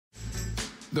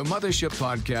The Mothership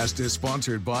Podcast is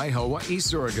sponsored by Hawaii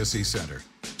Surrogacy Center.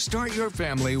 Start your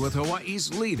family with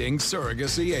Hawaii's leading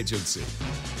surrogacy agency.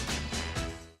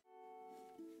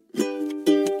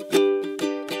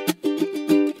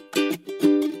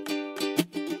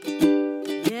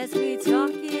 Yes, we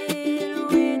talking,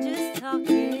 we're just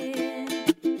talking.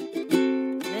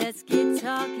 Let's get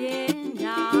talking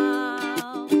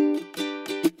now.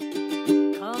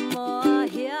 Come on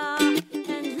here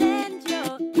and lend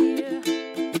your ear.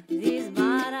 These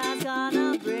matters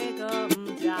gonna break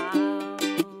 'em down.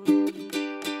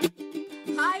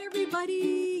 Hi,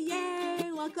 everybody.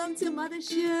 Yay. Welcome to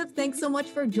Mothership. Thanks so much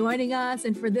for joining us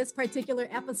and for this particular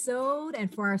episode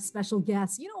and for our special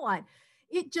guest. You know what?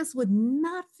 It just would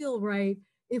not feel right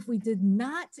if we did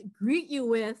not greet you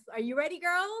with, are you ready,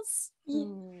 girls?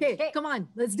 Okay, come on.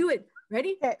 Let's do it.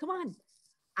 Ready? Come on.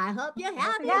 I hope you're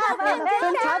happy.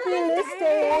 Fabulous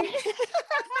day.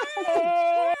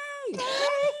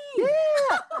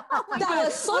 That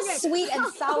was so Okay. sweet and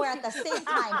sour at the same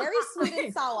time. Very sweet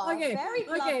and sour. Okay, Very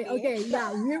okay, fluffy. okay.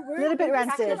 Yeah, we're Little bit we're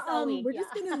just rancid. gonna, we're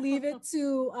just gonna leave it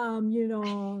to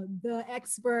the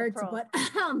experts. The pro. But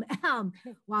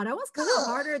wow, that was kind of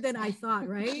harder than I thought,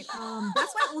 right?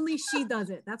 That's why only she does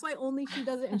it. That's why only she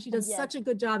does it, and she does Yes. such a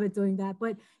good job at doing that.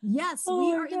 But yes, Oh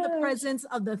we my are in the gosh. presence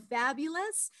of the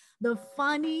fabulous, the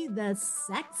funny, the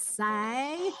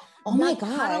sexy, Oh my the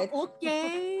God.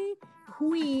 karaoke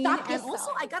queen, Stop and yourself.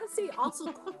 also I gotta say,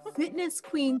 also fitness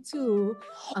queen too,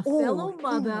 a Oh, fellow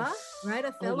mother, right?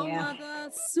 A fellow yeah.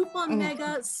 mother, super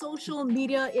mega social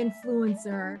media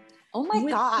influencer Oh my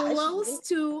with gosh. close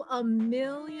to 1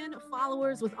 million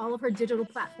followers with all of her digital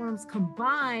platforms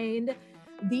combined.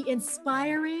 The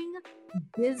inspiring,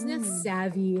 business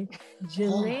savvy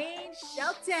Jelaine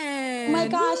Shelton. Oh my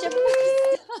gosh.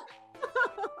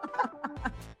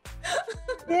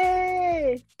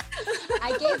 Yay!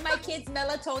 I gave my kids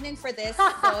melatonin for this,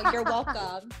 so you're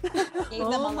welcome. Gave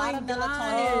them Oh a my lot of gosh.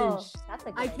 melatonin. That's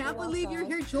a good I idea. can't believe you're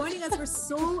here joining us. We're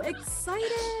so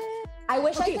excited. I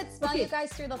wish Okay, I could smell okay. you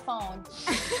guys through the phone.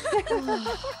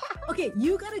 Okay,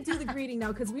 you got to do the greeting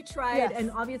now because we tried Yes.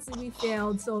 and obviously we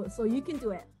failed. So you can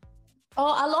do it. Oh,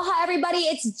 aloha, everybody.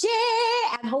 It's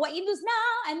Jay and Hawaii News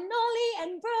Now and Noli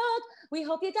and Brooke. We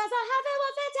hope you guys are having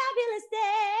a fabulous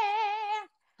day.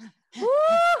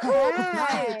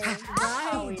 Right,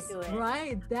 how we do it.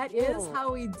 right. That is Ooh.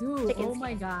 how we do. Chicken Oh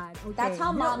my God. Okay. That's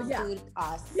how Yeah, moms yeah. do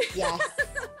us. Yes.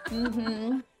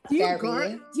 Mm-hmm. Do you,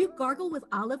 Very. do you gargle with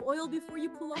olive oil before you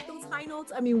pull off those high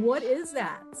notes? I mean, what is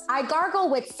that? I gargle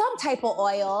with some type of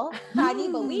oil, honey,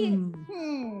 but Hmm.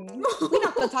 we're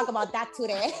not going to talk about that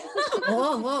today.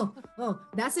 Oh,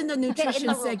 that's in the nutrition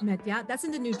room. segment. Yeah, that's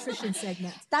in the nutrition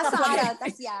segment. That's not Okay. a,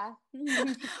 that's, yeah.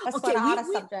 That's Okay, not a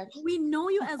subject. we know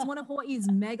you as one of Hawaii's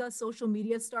mega social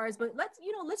media stars, but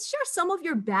let's share some of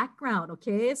your background,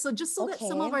 okay? So just so that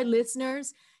some of Okay. our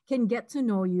listeners can get to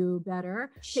know you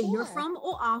better. Okay, you're Sure. from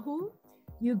Oahu.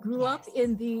 You grew up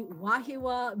in the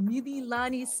Wahiwa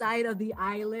Mililani side of the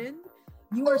island.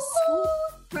 You are school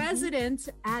president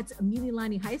at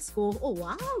Mililani High School. Oh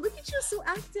wow, look at you, so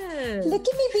active. Look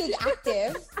at me being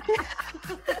active.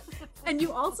 And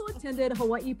you also attended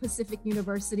Hawaii Pacific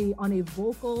University on a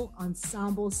vocal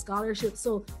ensemble scholarship.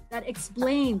 So that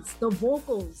explains the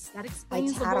vocals. That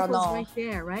explains the I don't vocals know. right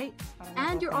there, right?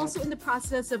 And you're also in the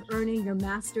process of earning your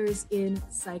master's in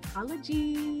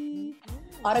psychology.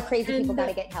 All the crazy And people the- got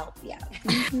to get help. Yeah.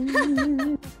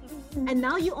 And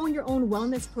now you own your own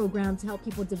wellness program to help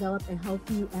people develop a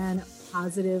healthy and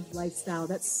positive lifestyle.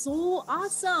 That's so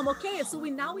awesome. Okay, so we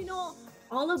know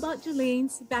all about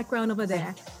Jelaine's background over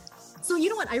there. So you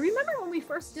know what? I remember when we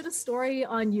first did a story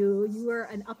on you. You were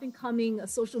an up-and-coming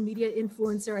social media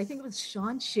influencer. I think it was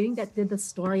Sean Shing that did the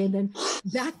story. And then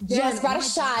back then... Yes, oh Brother my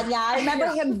Sean. God. Yeah, I remember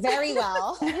him very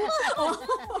well. Oh.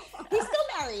 He's still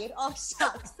married. Oh,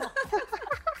 shucks.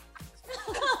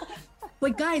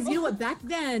 But guys, you know what? Back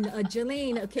then,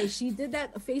 Jelaine, okay, she did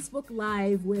that Facebook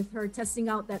Live with her testing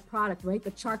out that product, right? The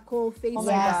charcoal face Oh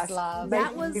my mask. Yes, love.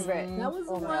 That was favorite. that was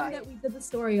Oh the my one God. that we did the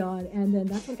story on, and then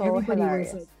that's when So everybody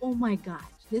hilarious. was like, "Oh my gosh,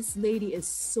 this lady is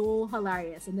so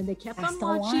hilarious!" And then they kept That's on the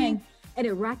launching, one. and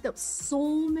it racked up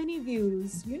so many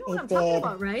views. You know what It I'm talking did.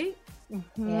 about, right?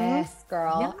 Yes,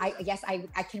 girl. Yeah.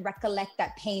 I can recollect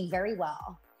that pain very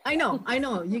well. I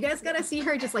know. You guys gotta see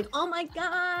her just like, "Oh my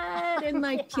god," and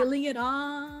like peeling it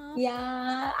off.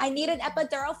 Yeah, I need an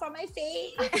epidural for my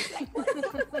face. Like, what is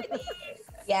happening?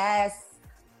 Yes.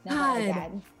 Never God.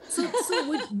 again. So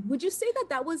would you say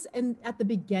that was at the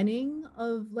beginning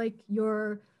of like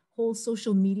your whole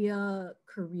social media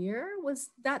career? Was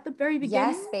that the very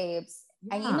beginning? Yes, babes.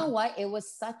 And you Yeah. know what? It was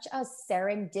such a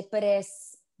serendipitous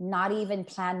not even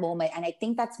planned moment. And I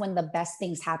think that's when the best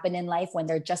things happen in life, when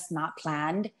they're just not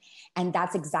planned. And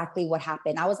that's exactly what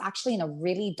happened. I was actually in a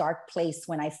really dark place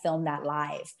when I filmed that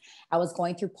live. I was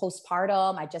going through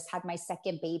postpartum. I just had my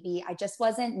second baby. I just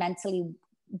wasn't mentally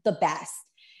the best.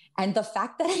 And the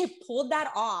fact that I pulled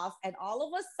that off and all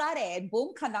of a sudden,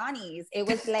 boom, Kananis, it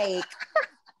was like,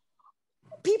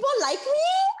 people like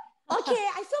me? Okay,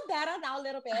 I feel better now a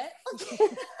little bit. Okay.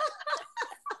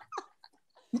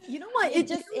 You know what? It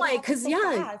just like, cause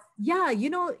I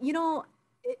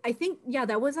think,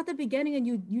 that was at the beginning, and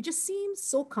you just seem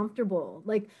so comfortable.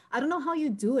 Like, I don't know how you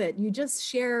do it. You just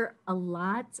share a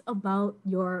lot about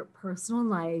your personal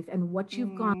life and what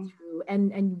you've gone through,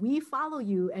 and we follow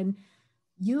you, and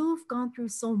you've gone through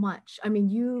so much. I mean,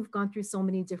 you've gone through so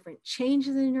many different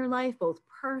changes in your life, both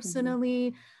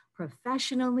personally,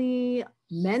 professionally,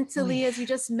 mentally, as you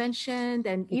just mentioned,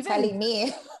 and You're even telling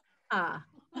me.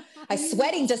 I'm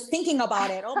sweating just thinking about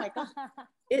it. Oh my God.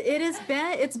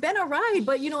 It's been a ride,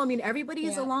 but I mean, everybody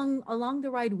is along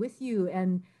the ride with you.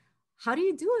 And how do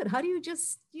you do it? How do you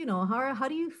just, how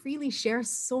do you freely share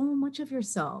so much of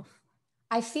yourself?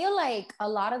 I feel like a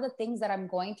lot of the things that I'm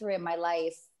going through in my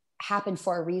life happen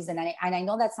for a reason. And I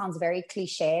know that sounds very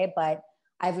cliche, but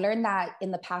I've learned that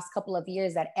in the past couple of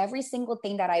years that every single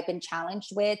thing that I've been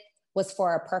challenged with was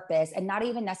for a purpose, and not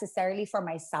even necessarily for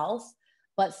myself,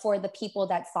 but for the people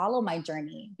that follow my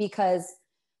journey, because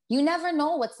you never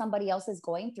know what somebody else is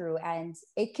going through. And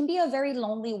it can be a very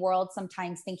lonely world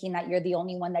sometimes, thinking that you're the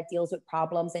only one that deals with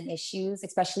problems and issues,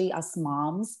 especially us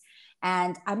moms.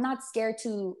 And I'm not scared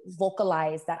to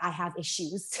vocalize that I have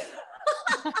issues.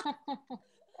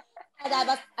 And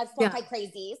I felt like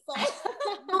crazy. So.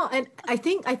 No, and I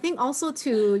think also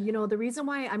too, the reason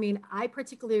why, I mean, I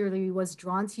particularly was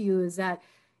drawn to you is that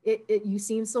you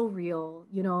seem so real,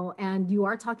 and you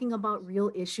are talking about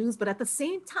real issues, but at the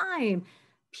same time,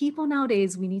 people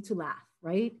nowadays, we need to laugh,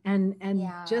 right? And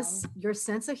just your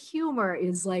sense of humor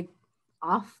is like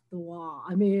off the wall.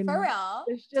 I mean, for real,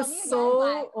 it's just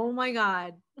so, oh my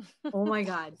God. Oh,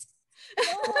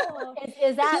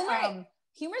 is that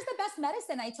humor's the best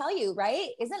medicine, I tell you, right?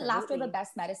 Isn't laughter the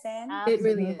best medicine?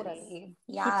 Absolutely. It really is.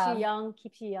 Yeah.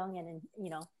 Keeps you young, and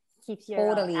keeps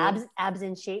your abs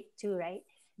in shape too, right?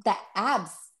 The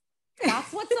abs.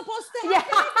 That's what's supposed to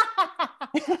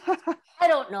happen. I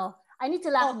don't know. I need to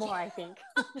laugh more, I think.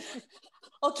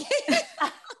 Okay.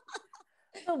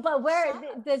 So, but where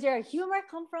does your humor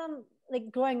come from?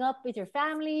 Like growing up with your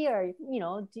family, or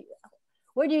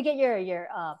where do you get your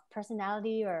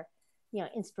personality or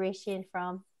inspiration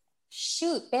from?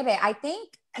 Shoot, baby, I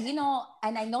think and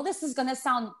I know this is gonna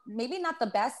sound maybe not the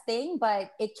best thing,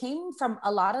 but it came from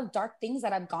a lot of dark things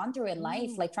that I've gone through in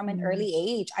life. Like from an early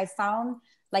age, I found,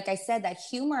 like I said, that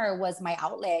humor was my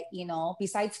outlet,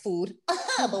 besides food,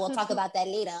 but we'll talk about that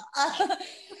later.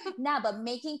 But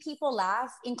making people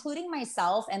laugh, including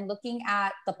myself, and looking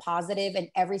at the positive in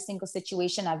every single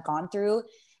situation I've gone through,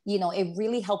 it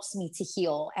really helps me to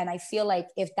heal. And I feel like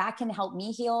if that can help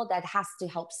me heal, that has to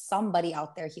help somebody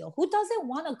out there heal. Who doesn't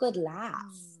want a good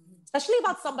laugh? Especially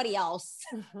about somebody else,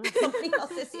 somebody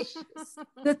else's issues.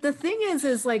 The thing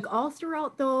is like all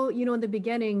throughout though, in the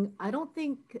beginning, I don't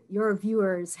think your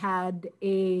viewers had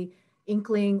a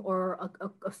inkling or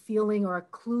a feeling or a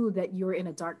clue that you were in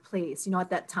a dark place, at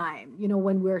that time,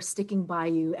 when we're sticking by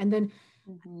you. And then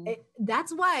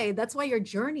that's why your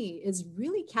journey is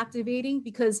really captivating,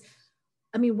 because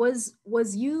I mean, was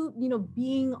you,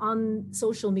 being on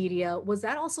social media, was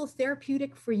that also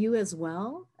therapeutic for you as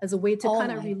well, as a way to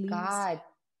kind of release? Oh my God,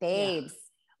 babes,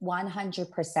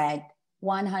 100%,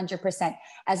 100%.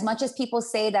 As much as people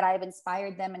say that I've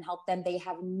inspired them and helped them, they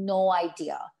have no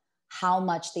idea how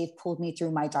much they've pulled me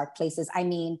through my dark places. I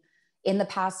mean, in the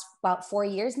past about 4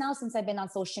 years now, since I've been on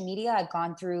social media, I've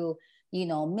gone through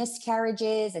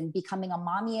miscarriages and becoming a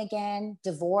mommy again,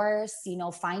 divorce,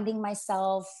 finding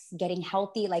myself, getting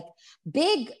healthy, like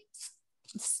big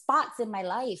spots in my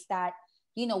life that,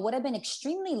 would have been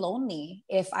extremely lonely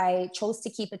if I chose to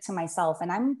keep it to myself.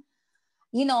 And I'm,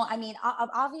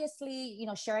 obviously,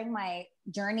 sharing my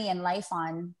journey and life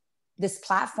on this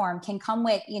platform can come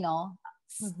with,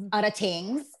 other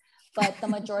things, but the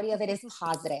majority of it is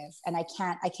positive. And I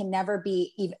can never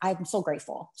be, I'm so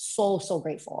grateful. So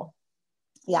grateful.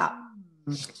 Yeah.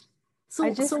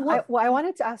 I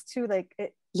wanted to ask too,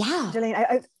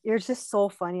 Jelaine, you're just so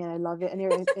funny and I love it. And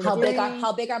you're how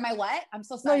big are my what? I'm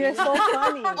so sorry. No, you're so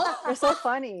funny. You're so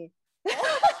funny.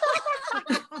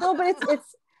 No, but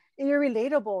you're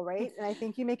relatable, right? And I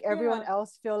think you make everyone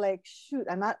else feel like, shoot,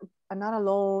 I'm not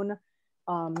alone.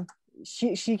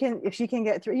 She can, if she can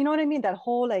get through, you know what I mean? That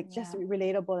whole just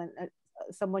relatable and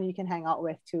someone you can hang out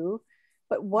with too.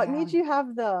 But what Yeah. made you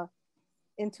have the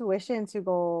intuition to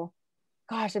go,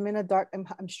 gosh, I'm in a dark,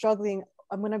 I'm struggling.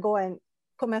 I'm gonna go and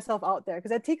put myself out there,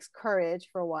 because it takes courage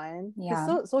for one. Yeah.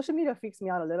 So social media freaks me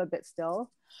out a little bit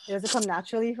still. It doesn't come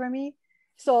naturally for me.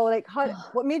 So like,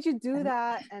 what made you do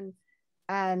that?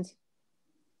 And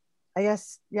I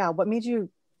guess, yeah, what made you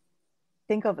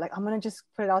think of like, I'm gonna just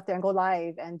put it out there and go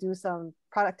live and do some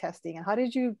product testing? And how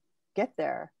did you get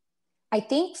there? I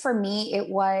think for me, it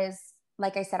was,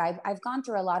 like I said, I've gone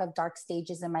through a lot of dark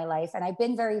stages in my life, and I've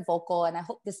been very vocal. And I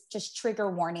hope this just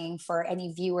trigger warning for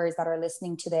any viewers that are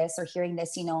listening to this or hearing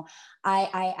this. You know,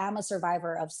 I am a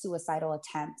survivor of suicidal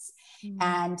attempts.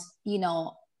 And, you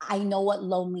know, I know what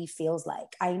lonely feels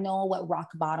like. I know what rock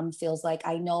bottom feels like.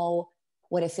 I know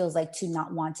what it feels like to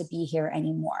not want to be here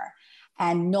anymore.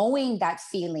 And knowing that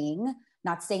feeling,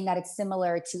 not saying that it's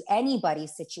similar to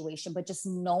anybody's situation, but just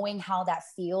knowing how that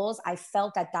feels, I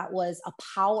felt that that was a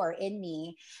power in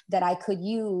me that I could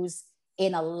use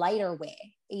in a lighter way,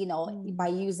 you know, by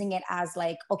using it as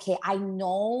like, okay, I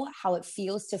know how it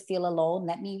feels to feel alone.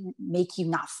 Let me make you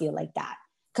not feel like that.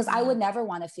 Because I would never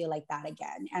want to feel like that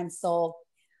again. And so,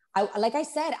 like I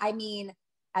said, I mean,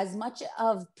 as much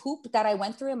of poop that I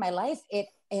went through in my life, it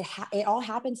all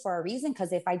happened for a reason.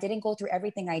 Because if I didn't go through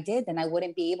everything I did, then I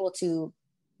wouldn't be able to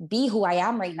be who I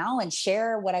am right now and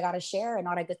share what I got to share and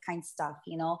all that good kind of stuff,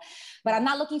 you know. But I'm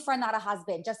not looking for not a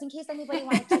husband, just in case anybody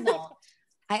wanted to know.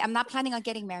 I'm not planning on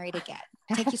getting married again.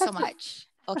 Thank you so much.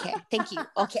 Okay, thank you.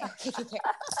 Okay.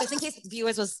 Just in case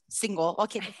viewers was single.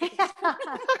 Okay.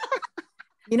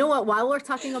 You know what? While we're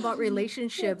talking about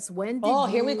relationships, when did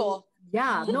here we go.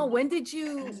 Yeah, no,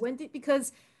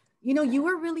 because, you know, you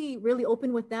were really, really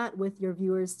open with that with your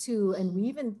viewers too. And we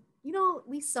even, you know,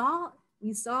 we saw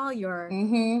your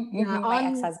my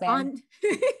ex-husband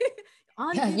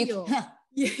on video.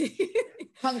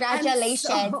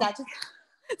 Congratulations.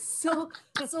 So,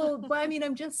 but I mean,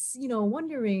 I'm just, you know,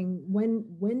 wondering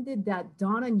when did that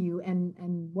dawn on you,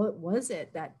 and what was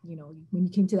it that, you know, when you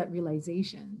came to that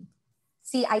realization?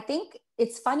 See, I think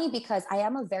it's funny because I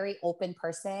am a very open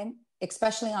person,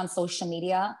 especially on social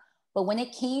media. But when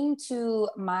it came to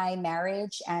my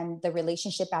marriage and the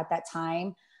relationship at that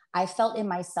time, I felt in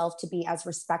myself to be as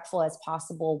respectful as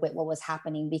possible with what was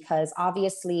happening, because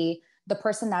obviously the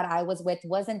person that I was with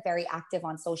wasn't very active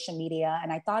on social media.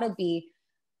 And I thought it'd be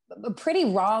a pretty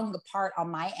wrong part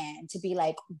on my end to be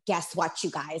like, guess what,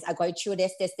 you guys, I go through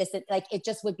this, like, it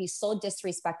just would be so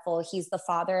disrespectful. He's the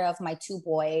father of my 2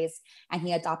 boys and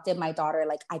he adopted my daughter.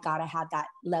 Like, I gotta have that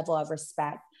level of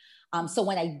respect. So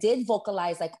when I did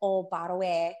vocalize like, oh, by the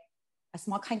way, a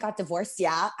small kind got divorced.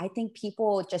 Yeah. I think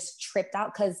people just tripped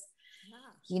out because,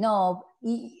 you know,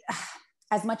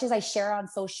 as much as I share on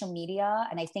social media,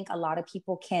 and I think a lot of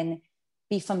people can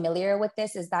be familiar with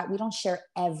this, is that we don't share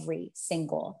every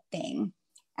single thing.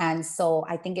 And so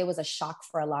I think it was a shock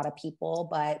for a lot of people,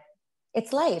 but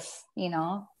it's life, you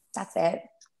know, that's it.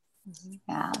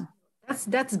 Yeah.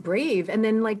 That's brave. And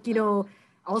then, like, you know,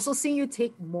 also seeing you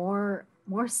take more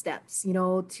steps, you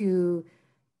know, to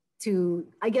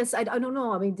I guess, I don't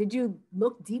know. I mean, did you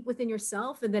look deep within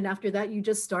yourself? And then after that, you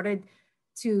just started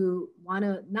to want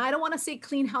to, now I don't want to say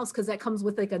clean house, because that comes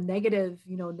with like a negative,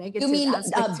 you know, negative. You mean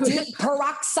deep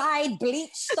peroxide,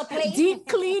 bleach the place? Deep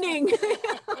cleaning.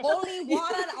 Holy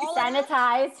water, all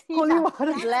sanitize, holy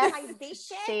water,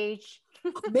 sage.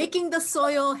 Making the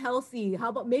soil healthy. How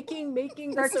about making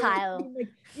fertile? Like,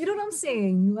 you know what I'm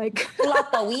saying? Like, pull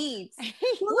out the weeds.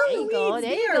 There you go.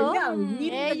 Yeah,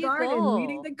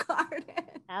 weeding the garden.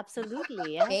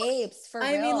 Absolutely, yeah. Babes, for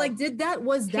I real. mean, like,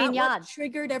 was that Clean what yard.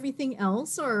 triggered everything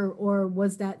else, or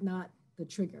was that not the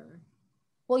trigger?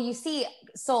 Well, you see,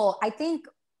 so I think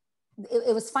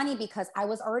it was funny because I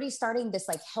was already starting this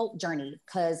like health journey,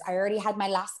 because I already had my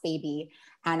last baby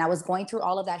and I was going through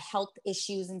all of that health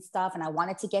issues and stuff. And I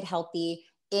wanted to get healthy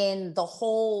in the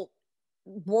whole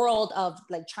world of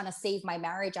like trying to save my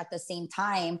marriage at the same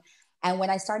time. And when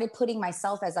I started putting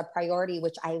myself as a priority,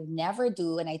 which I never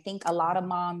do, and I think a lot of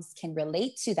moms can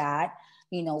relate to that,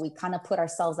 you know, we kind of put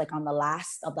ourselves like on the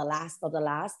last of the last of the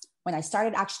last. When I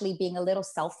started actually being a little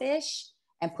selfish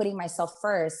and putting myself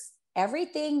first,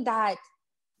 everything that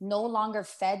no longer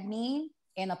fed me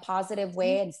in a positive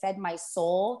way and fed my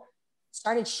soul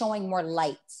started showing more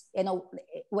light. And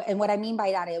what I mean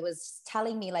by that, it was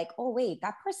telling me like, oh, wait,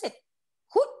 that person,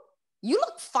 you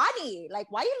look funny.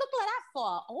 Like, why you look like that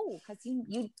for? Oh, because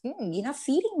you're not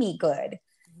feeding me good.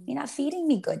 You're not feeding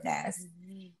me goodness.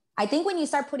 I think when you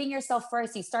start putting yourself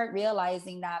first, you start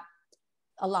realizing that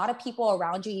a lot of people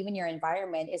around you, even your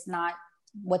environment, is not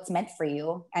what's meant for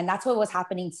you. And that's what was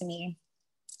happening to me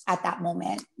at that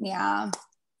moment. Yeah.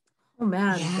 Oh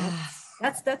man. Yeah.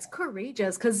 That's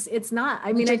courageous because it's not.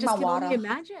 I Me mean, I drink just my can only water.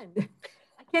 imagine.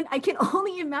 I can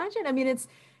only imagine. I mean, it's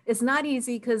not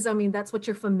easy because I mean that's what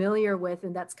you're familiar with,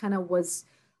 and that's kind of was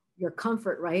your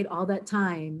comfort, right? All that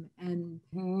time. And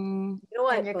Mhm. you know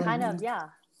And what? you're But kind of, yeah,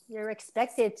 you're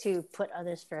expected to put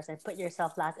others first and put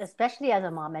yourself last, especially as a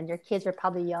mom, and your kids are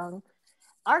probably young.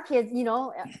 Our kids,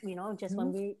 just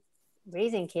when we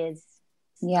raising kids,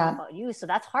 it's not Yeah. about you. So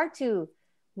that's hard to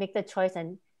make the choice.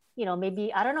 And,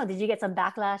 maybe, I don't know, did you get some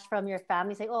backlash from your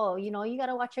family? Say, oh, you got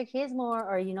to watch your kids more,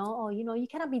 or, oh, you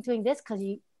cannot be doing this because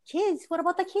kids, what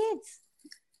about the kids?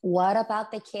 What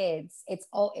about the kids?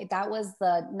 That was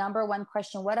the number one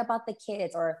question. What about the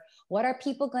kids? Or what are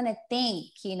people going to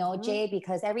think, Jay,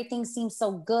 because everything seems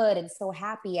so good and so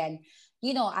happy. And,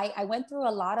 I went through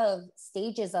a lot of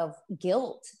stages of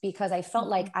guilt because I felt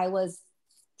like I was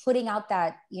putting out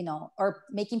that, or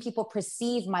making people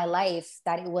perceive my life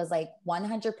that it was like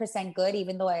 100% good,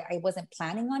 even though I wasn't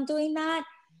planning on doing that.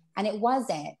 And it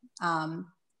wasn't. And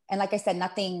like I said,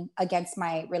 nothing against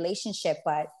my relationship,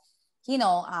 but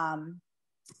yeah.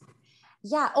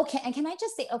 Okay. And can I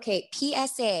just say, okay,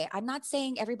 PSA, I'm not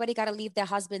saying everybody got to leave their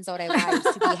husbands or their wives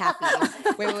to be happy.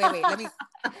 Wait. Let me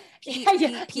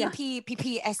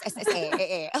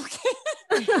PPSSSA. Okay.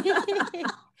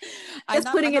 just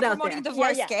putting it out there.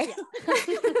 Divorce, okay?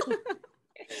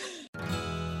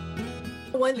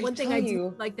 One thing I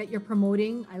do like that you're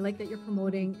promoting, I like that you're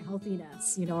promoting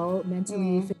healthiness,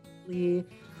 mentally, physically,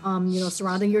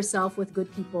 surrounding yourself with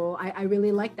good people. I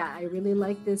really like that. I really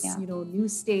like this, new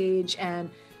stage. And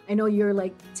I know you're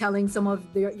like telling some of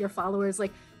your followers,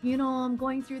 like, I'm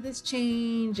going through this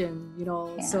change and,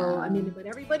 so, I mean, but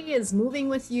everybody is moving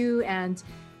with you. And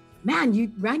man,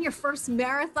 you ran your first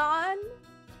marathon.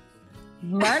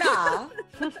 Myrna.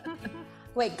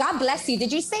 Wait, God bless you.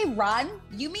 Did you say run?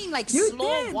 You mean like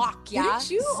slow walk, yeah? Did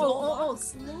you? Slow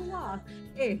walk.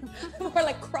 Hey. Or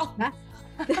like crawl.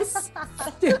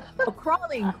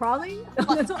 Crawling. Crawling.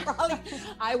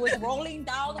 I was rolling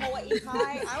down Hawaii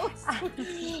High.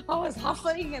 I was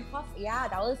huffing and puffing. Yeah,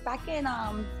 that was back in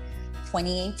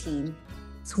 2018.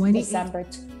 December.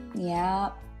 Yeah.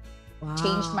 Wow.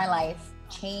 Changed my life.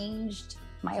 Changed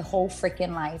my whole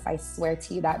freaking life. I swear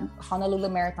to you, that Honolulu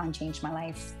Marathon changed my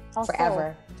life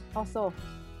forever. Also,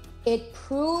 it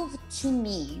proved to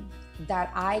me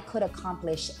that I could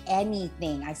accomplish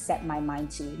anything I set my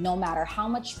mind to, no matter how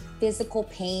much physical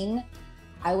pain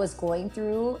I was going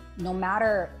through, no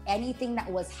matter anything that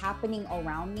was happening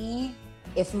around me.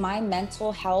 If my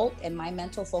mental health and my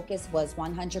mental focus was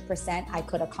 100%, I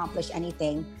could accomplish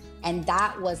anything. And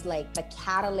that was like the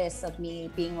catalyst of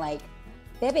me being like,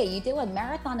 baby, you do a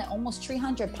marathon at almost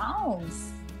 300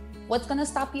 pounds. What's gonna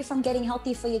stop you from getting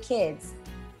healthy for your kids?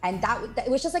 And that it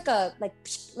was just like a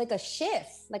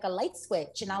shift, like a light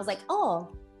switch. And I was like,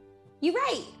 oh, you're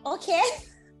right. Okay.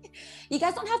 You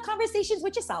guys don't have conversations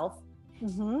with yourself.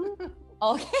 Mm-hmm.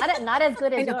 Okay. Not as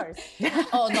good as yours.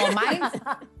 Oh no, mine.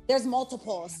 There's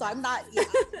multiple, so I'm not. Yeah.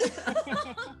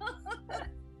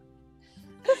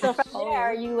 So from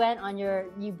there, you went on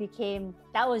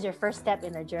that was your first step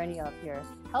in the journey of your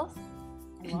health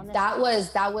and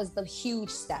wellness. That was the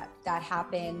huge step that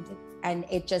happened. And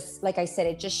it just, like I said,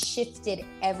 it just shifted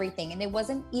everything. And it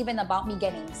wasn't even about me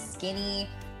getting skinny.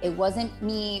 It wasn't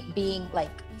me being like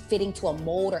fitting to a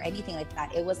mold or anything like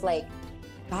that. It was like,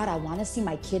 God, I want to see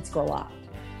my kids grow up.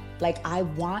 Like, I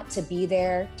want to be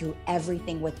there through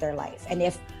everything with their life. And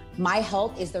if my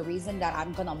health is the reason that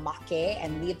I'm gonna make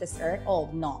and leave this earth,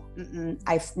 oh no, not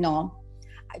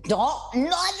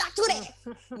today.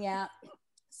 Yeah.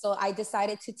 So I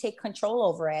decided to take control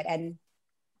over it, and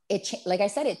like I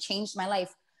said, it changed my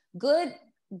life. Good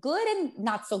and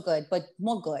not so good, but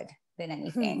more good than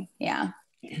anything. Yeah.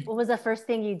 What was the first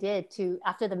thing you did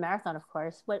after the marathon? Of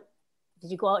course, what did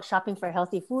you go out shopping for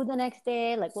healthy food the next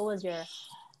day? Like, what was your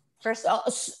first? So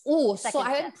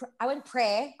I would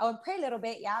pray a little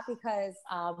bit, yeah, because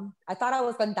I thought I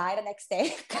was gonna die the next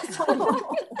day.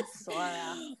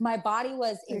 My body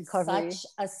was in such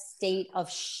a state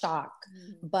of shock.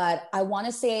 But I want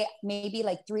to say maybe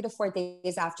like 3 to 4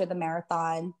 days after the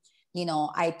marathon,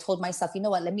 I told myself, you know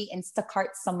what, let me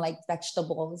Instacart some like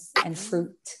vegetables and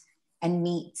fruit and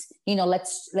meat.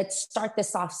 Let's start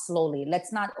this off slowly.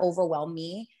 Let's not overwhelm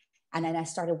me. And then I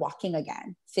started walking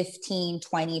again, 15,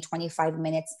 20, 25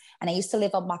 minutes. And I used to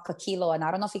live on Makakilo. And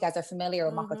I don't know if you guys are familiar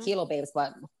with Makakilo, babes,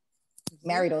 but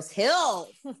marry those hills.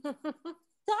 The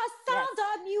sound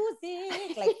of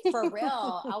music. Like, for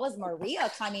real. I was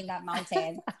Maria climbing that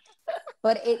mountain.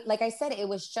 But like I said, it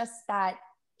was just that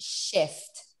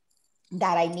shift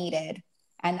that I needed.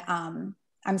 And I'm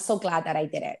so glad that I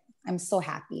did it. I'm so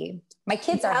happy. My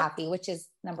kids are happy, which is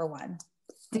number one.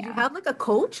 Did you have like a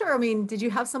coach, or I mean, did you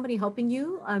have somebody helping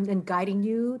you and guiding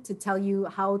you to tell you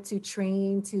how to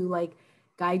train, to like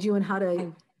guide you and how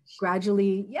to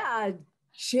gradually,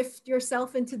 shift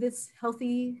yourself into this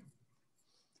healthy?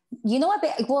 You know what?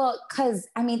 Well, because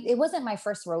I mean, it wasn't my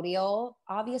first rodeo.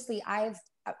 Obviously,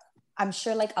 I'm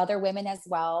sure like other women as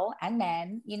well and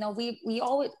men, you know, we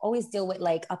always deal with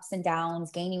like ups and downs,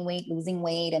 gaining weight, losing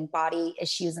weight, and body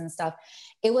issues and stuff.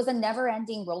 It was a never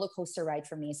ending roller coaster ride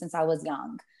for me since I was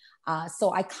young.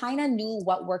 So I kind of knew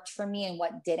what worked for me and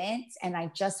what didn't. And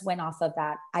I just went off of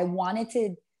that. I wanted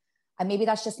to, and maybe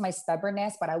that's just my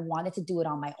stubbornness, but I wanted to do it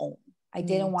on my own. I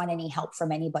didn't want any help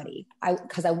from anybody.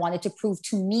 Because I wanted to prove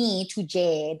to me, to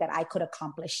Jay, that I could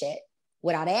accomplish it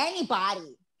without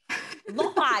anybody.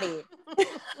 Nobody.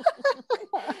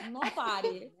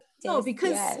 Nobody. No,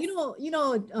 because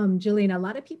Jillian, a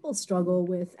lot of people struggle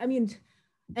with, I mean,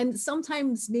 and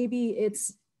sometimes maybe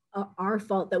it's our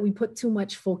fault that we put too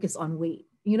much focus on weight.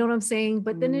 You know what I'm saying?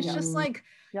 But then it's just like,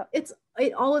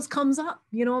 it always comes up,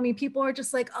 you know. I mean, people are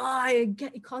just like,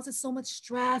 it causes so much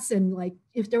stress, and like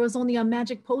if there was only a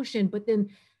magic potion. But then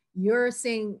you're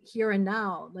saying here and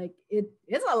now, like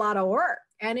it's a lot of work,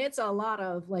 and it's a lot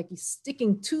of like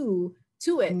sticking to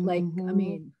it. Like, I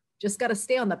mean, just got to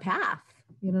stay on the path.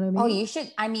 You know what I mean? Oh, you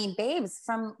should. I mean, babes,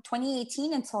 from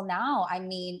 2018 until now, I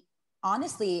mean,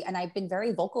 honestly, and I've been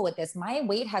very vocal with this, my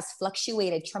weight has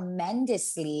fluctuated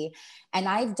tremendously, and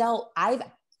I've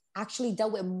actually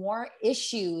dealt with more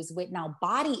issues with now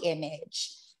body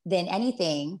image than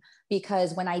anything,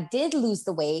 because when I did lose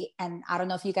the weight, and I don't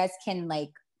know if you guys can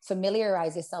like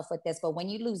familiarize yourself with this, but when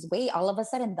you lose weight, all of a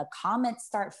sudden the comments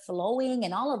start flowing,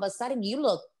 and all of a sudden you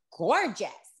look gorgeous,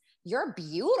 you're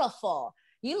beautiful,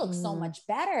 you look so much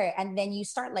better. And then you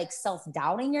start like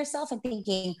self-doubting yourself and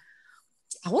thinking,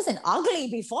 I wasn't ugly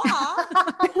before.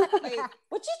 Like,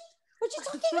 what you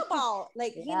talking about?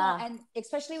 Like, you know, and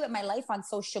especially with my life on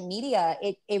social media,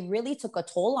 it really took a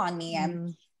toll on me.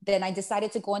 And then I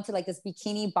decided to go into like this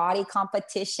bikini body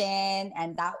competition.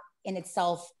 And that in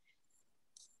itself,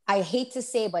 I hate to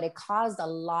say, but it caused a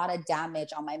lot of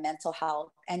damage on my mental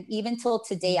health. And even till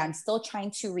today, I'm still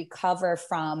trying to recover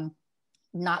from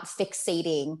not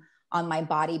fixating on my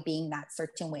body being that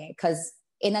certain way. Because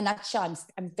in a nutshell,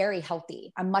 I'm very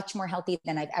healthy. I'm much more healthy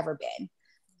than I've ever been,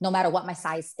 no matter what my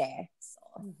size stay.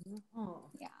 So,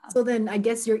 yeah. So then I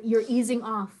guess you're easing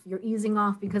off. You're easing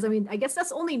off because I mean, I guess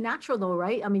that's only natural though,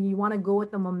 right? I mean, you want to go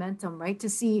with the momentum, right? To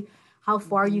see how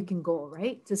far you can go,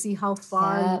 right? To see how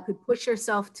far you could push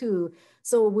yourself to.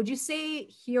 So would you say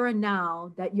here and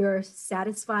now that you're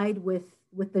satisfied with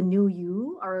the new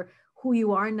you or who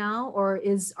you are now? Or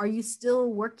are you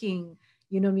still working,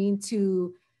 you know what I mean,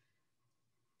 to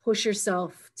push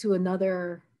yourself to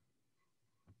another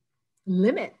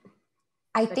limit?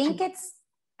 I think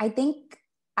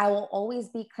I will always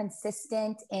be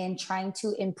consistent in trying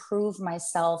to improve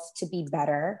myself to be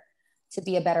better, to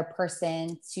be a better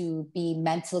person, to be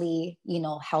mentally, you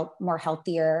know, more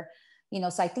healthier, you know.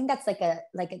 So I think that's like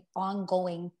an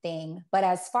ongoing thing. But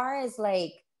as far as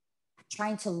like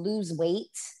trying to lose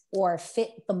weight or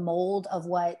fit the mold of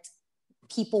what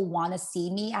people want to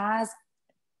see me as,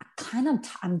 I'm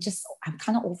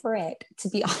kind of over it, to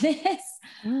be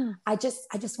honest. I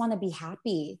just want to be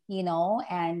happy, you know,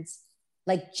 and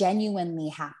like genuinely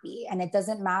happy. And it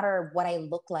doesn't matter what I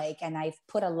look like. And I've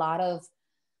put a lot of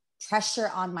pressure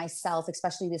on myself,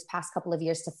 especially this past couple of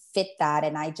years, to fit that.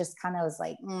 And I just kind of was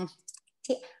like,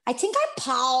 I think I'm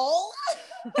Paul.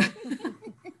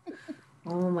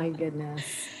 Oh my goodness.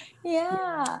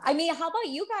 Yeah. I mean, how about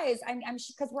you guys? I'm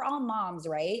sure, because we're all moms,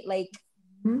 right? Like,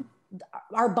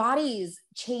 our bodies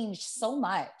change so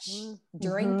much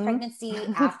during pregnancy,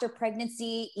 after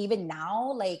pregnancy, even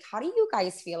now. Like, how do you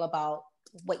guys feel about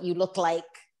what you look like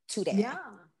today? Yeah.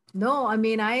 No, I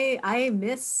mean, I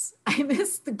miss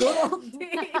the good old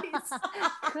days.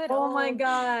 My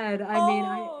God. I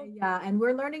mean, and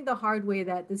we're learning the hard way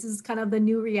that this is kind of the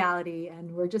new reality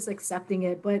and we're just accepting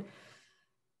it. But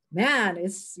man, it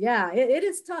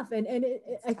is tough. And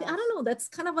I don't know, that's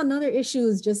kind of another issue,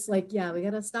 is just like, we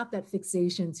got to stop that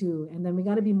fixation too. And then we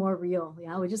got to be more real.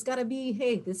 Yeah. We just got to be,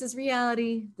 hey, this is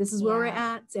reality. This is where we're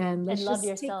at. And let's just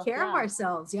take care of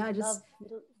ourselves. Yeah. Just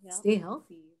stay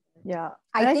healthy. Yeah.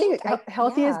 I think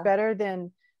healthy is better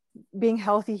than being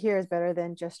healthy here is better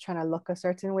than just trying to look a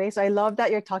certain way. So I love that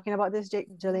you're talking about this,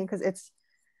 Jillian, because it's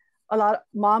a lot of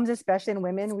moms, especially in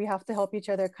women, we have to help each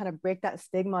other kind of break that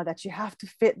stigma that you have to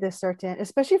fit this certain,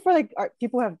 especially for like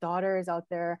people who have daughters out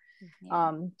there,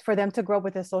 for them to grow up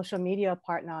with a social media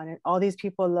partner and all these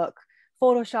people look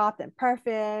photoshopped and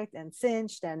perfect and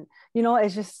cinched, and you know,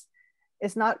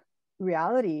 it's not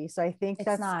reality. So I think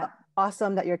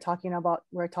awesome that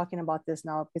we're talking about this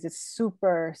now, because it's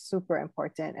super, super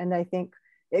important. And I think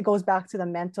it goes back to the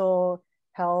mental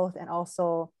health, and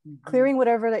also clearing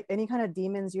whatever, like any kind of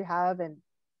demons you have and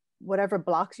whatever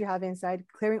blocks you have inside.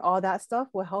 Clearing all that stuff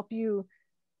will help you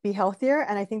be healthier.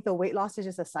 And I think the weight loss is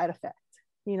just a side effect,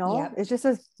 it's just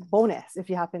a bonus if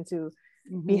you happen to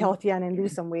be healthy and then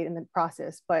lose some weight in the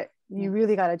process. But you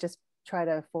really got to just try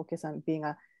to focus on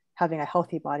having a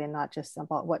healthy body, and not just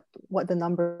about what the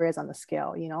number is on the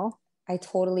scale. I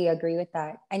totally agree with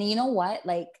that. And you know what,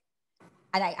 like,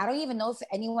 and I don't even know if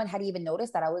anyone had even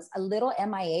noticed that I was a little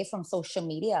MIA from social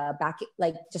media back,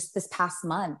 like, just this past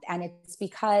month. And it's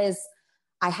because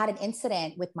I had an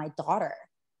incident with my daughter.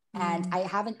 And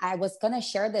I was going to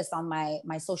share this on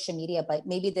my social media, but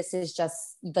maybe this is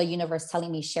just the universe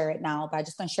telling me share it now, but I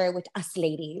just want to share it with us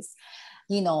ladies,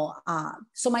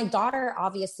 so my daughter,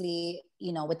 obviously,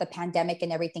 with the pandemic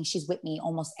and everything, she's with me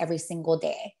almost every single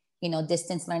day,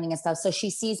 distance learning and stuff. So she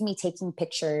sees me taking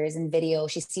pictures and video.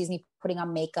 She sees me putting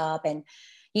on makeup and,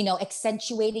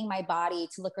 accentuating my body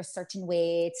to look a certain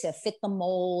way, to fit the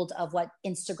mold of what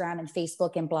Instagram and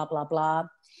Facebook and blah, blah, blah.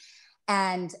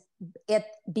 And at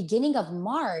beginning of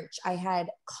March, I had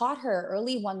caught her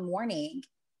early one morning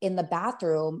in the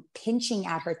bathroom, pinching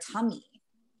at her tummy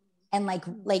and like,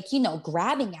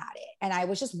 grabbing at it. And I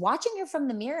was just watching her from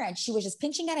the mirror, and she was just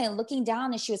pinching at it and looking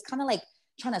down, and she was kind of like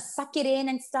trying to suck it in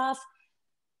and stuff.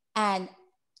 And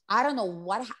I don't know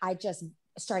what, I just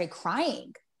started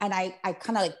crying, and I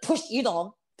kind of like pushed,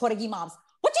 Portuguese moms,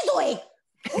 what you doing?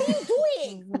 What are you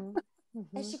doing?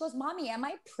 And she goes, Mommy, am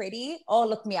I pretty? Oh,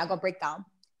 look me, I go break down.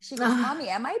 She goes, Mommy,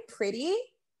 am I pretty?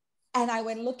 And I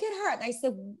went, look at her. And I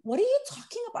said, what are you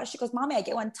talking about? She goes, Mommy, I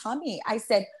get one tummy. I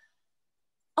said,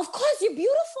 of course, you're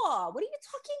beautiful. What are you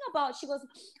talking about? She goes,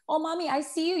 oh, Mommy, I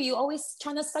see you. You always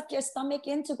trying to suck your stomach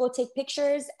in to go take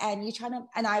pictures. And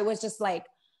and I was just like,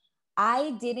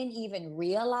 I didn't even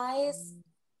realize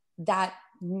that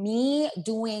me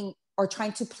doing or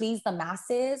trying to please the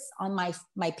masses on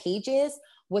my pages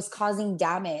was causing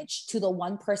damage to the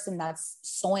one person that's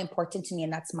so important to me,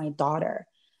 and that's my daughter.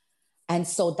 And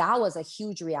so that was a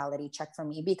huge reality check for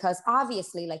me, because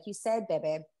obviously, like you said,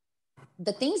 Bebe,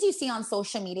 the things you see on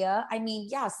social media, I mean,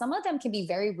 yeah, some of them can be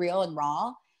very real and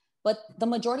raw, but the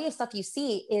majority of stuff you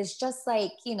see is just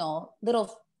like,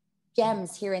 little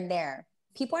gems here and there.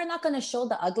 People are not going to show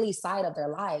the ugly side of their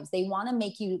lives. They want to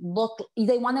make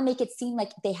they want to make it seem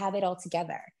like they have it all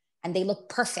together and they look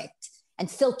perfect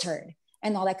and filtered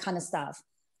and all that kind of stuff.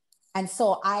 And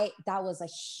so that was a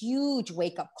huge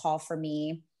wake up call for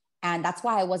me. And that's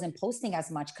why I wasn't posting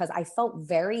as much, because I felt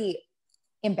very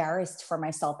embarrassed for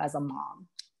myself as a mom,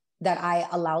 that I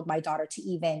allowed my daughter to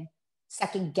even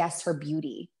second guess her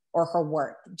beauty or her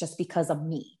worth just because of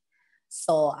me.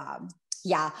 So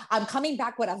yeah, I'm coming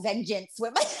back with a vengeance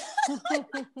with my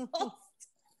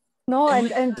No,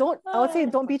 and I would say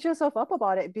don't beat yourself up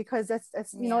about it, because that's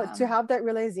to have that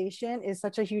realization is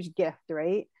such a huge gift,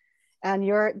 right? And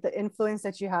the influence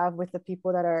that you have with the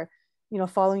people that are,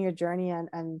 following your journey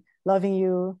and loving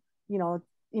you,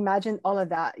 imagine all of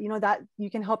that, that you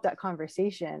can help that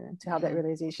conversation to have that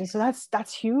realization. So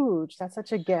that's huge. That's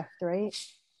such a gift, right?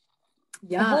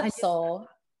 Yeah. I hope so.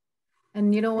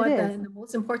 And you know what? The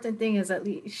most important thing is at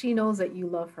least she knows that you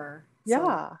love her.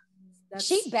 Yeah. So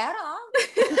she better.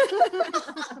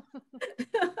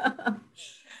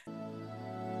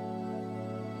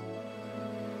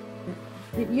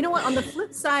 You know what? On the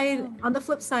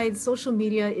flip side, social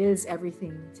media is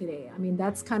everything today. I mean,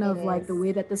 that's kind of like the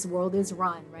way that this world is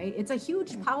run, right? It's a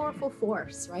huge, powerful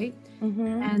force, right?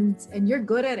 And you're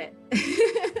good at it.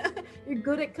 You're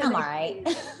good at connecting. I'm all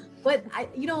right. But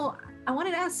I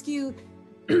wanted to ask you,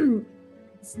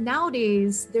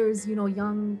 nowadays there's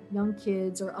young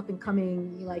kids or up and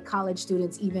coming, like college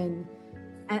students even,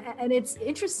 and it's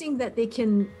interesting that they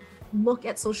can look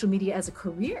at social media as a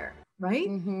career, right?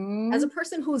 As a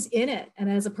person who's in it, and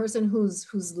as a person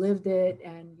who's lived it,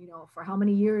 and for how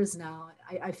many years now,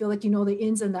 I feel like the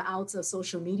ins and the outs of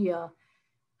social media.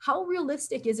 How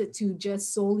realistic is it to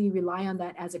just solely rely on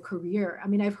that as a career? I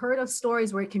mean, I've heard of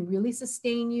stories where it can really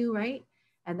sustain you, right?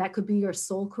 And that could be your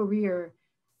sole career.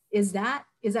 Is that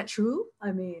true?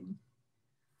 I mean,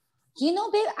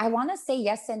 babe, I want to say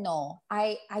yes and no.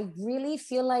 I really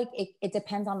feel like it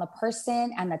depends on the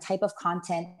person and the type of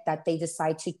content that they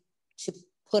decide to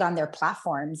put on their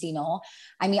platforms.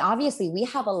 I mean, obviously we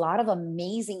have a lot of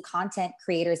amazing content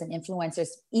creators and influencers,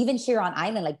 even here on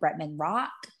island, like Bretman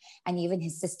Rock and even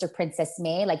his sister, Princess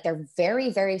May. Like, they're very,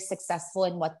 very successful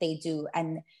in what they do.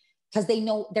 And because they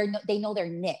know their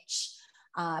niche.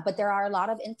 But there are a lot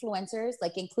of influencers,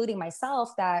 like including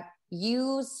myself, that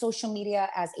use social media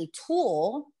as a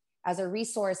tool, as a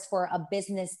resource for a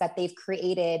business that they've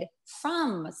created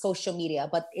from social media.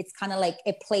 But it's kind of like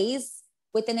it plays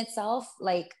within itself.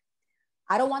 Like,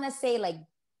 I don't want to say like,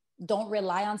 don't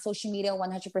rely on social media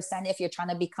 100% if you're trying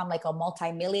to become like a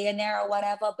multimillionaire or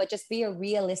whatever, but just be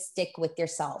realistic with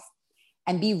yourself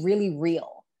and be really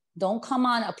real. Don't come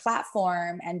on a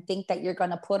platform and think that you're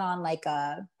going to put on like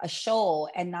a show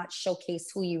and not showcase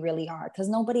who you really are, because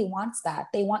nobody wants that.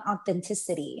 They want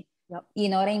authenticity. Yep. You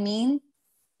know what I mean?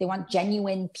 They want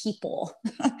genuine people.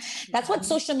 That's what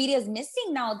social media is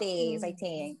missing nowadays, I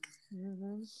think.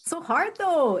 Mm-hmm. So hard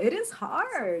though. It is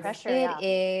hard. Pressure. It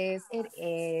is.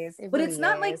 It But really it's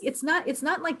not like is. it's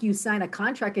not like you sign a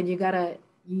contract and you gotta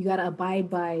abide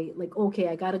by like, okay,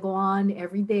 I gotta go on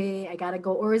every day. I gotta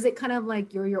go, or is it kind of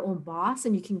like you're your own boss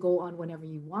and you can go on whenever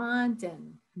you want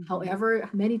and however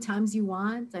many times you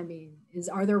want? I mean,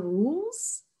 are there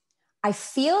rules? I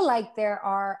feel like there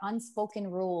are unspoken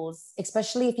rules,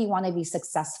 especially if you want to be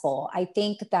successful. I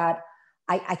think that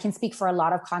I can speak for a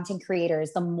lot of content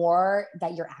creators. The more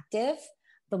that you're active,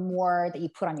 the more that you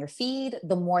put on your feed,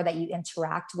 the more that you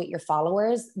interact with your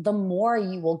followers, the more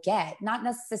you will get, not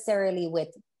necessarily with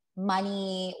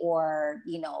money or,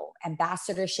 you know,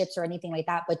 ambassadorships or anything like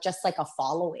that, but just like a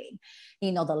following.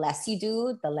 You know, the less you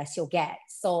do, the less you'll get.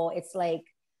 So it's like,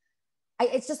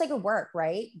 it's just like a work,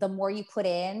 right? The more you put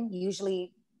in,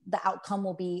 usually the outcome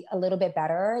will be a little bit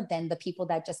better than the people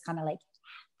that just kind of like,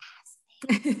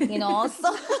 you know?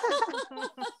 So,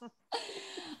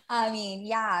 I mean,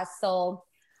 yeah. So,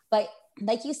 but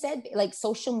like you said, like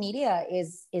social media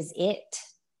is it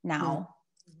now,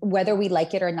 whether we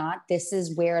like it or not. This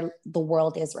is where the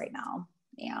world is right now.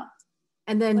 Yeah.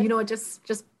 And then, you know, just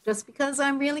because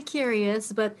I'm really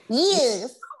curious, but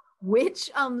yes, which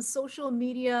social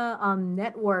media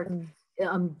network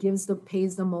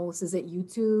pays the most? Is it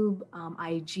YouTube,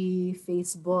 IG,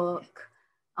 Facebook?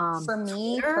 For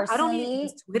me Twitter? personally, I don't need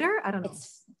Twitter. I don't know.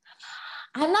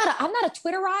 I'm not a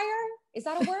Twitterier. Is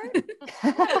that a word?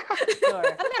 Sure.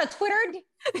 I'm not a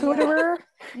Twitterer.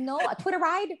 No, a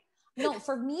Twitteride. No,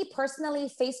 for me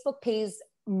personally, Facebook pays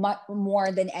much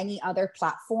more than any other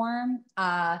platform.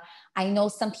 I know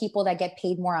some people that get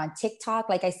paid more on TikTok.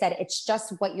 Like I said, it's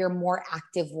just what you're more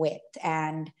active with.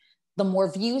 And the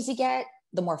more views you get,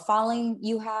 the more following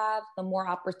you have, the more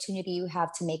opportunity you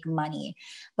have to make money.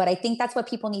 But I think that's what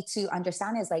people need to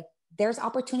understand is like, there's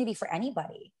opportunity for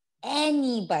anybody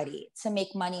to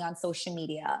make money on social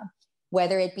media,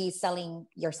 whether it be selling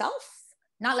yourself,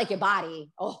 not like your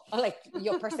body, or like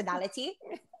your personality,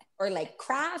 or like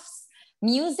crafts,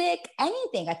 music,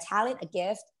 anything, a talent, a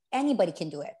gift. Anybody can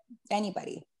do it.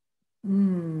 Anybody.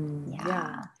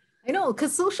 Yeah. I know,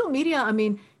 because social media, I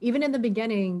mean, even in the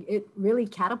beginning, it really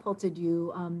catapulted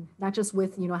you, not just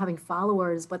with, you know, having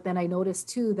followers, but then I noticed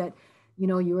too that, you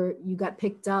know, you got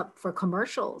picked up for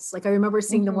commercials. Like I remember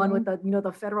seeing the one with the, you know,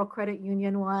 the Federal Credit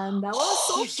Union one. That was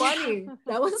so funny.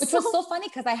 That was Which was so funny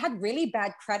because I had really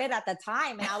bad credit at the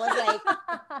time. And I was like,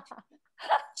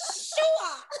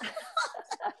 sure.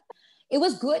 It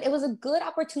was good. It was a good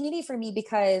opportunity for me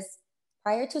because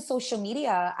prior to social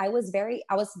media, I was very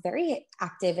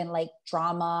active in like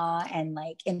drama and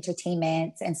like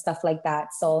entertainment and stuff like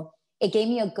that. So it gave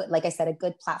me a good, like I said, a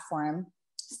good platform,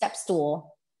 step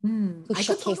stool to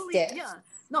showcase it. Yeah.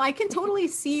 No, I can totally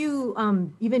see you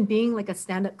even being like a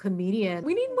stand-up comedian.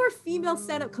 We need more female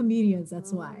stand-up comedians.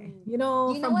 That's why, you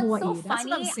know from Hawaii. So that's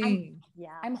what I'm saying.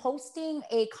 I'm hosting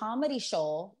a comedy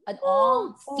show, an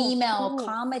all-female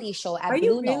comedy show at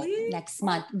Blue Note next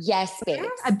month. Yes, babe.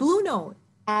 At Blue Note.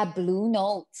 At Blue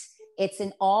Note. It's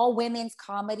an all-women's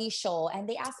comedy show, and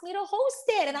they asked me to host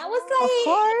it, and I was like, of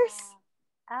course.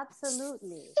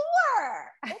 Absolutely.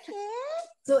 Sure. Okay.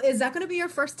 So is that going to be your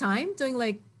first time doing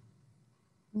like?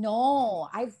 No,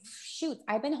 I've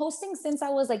been hosting since I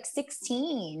was like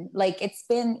 16. Like it's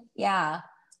been,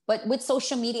 but with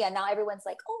social media now everyone's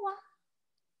like, oh wow,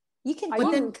 you can but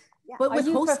with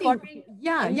hosting,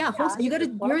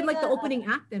 you're like the opening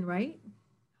act then, right?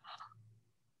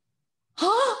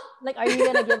 Like, are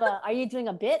you doing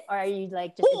a bit, or are you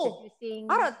like just introducing?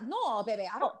 I don't know, baby.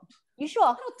 I don't. You sure?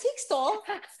 I don't think so.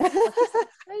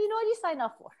 No, you know what you signed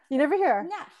up for. You never hear.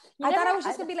 Nah, I thought I was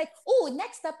just gonna be like, oh,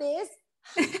 next up is.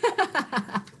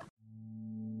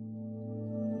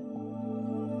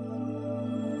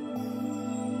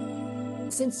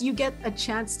 Since you get a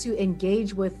chance to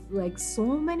engage with like so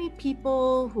many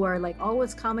people who are like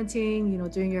always commenting, you know,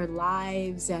 during your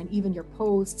lives and even your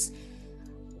posts,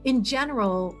 in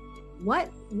general, what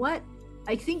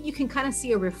I think you can kind of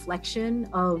see a reflection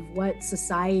of what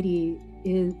society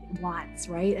wants,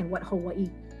 right? And what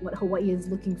Hawaii is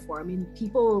looking for. I mean,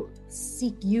 people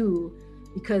seek you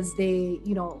because they,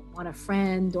 want a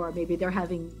friend, or maybe they're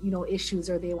having, issues,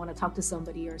 or they want to talk to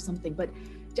somebody or something. But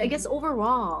I guess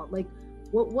overall, like,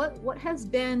 what has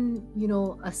been,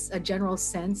 a general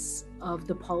sense of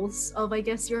the pulse of, I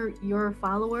guess, your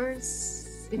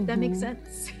followers, if that makes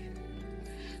sense?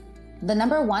 The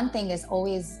number one thing is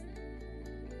always,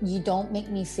 you don't make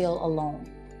me feel alone.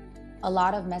 A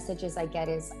lot of messages I get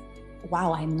is,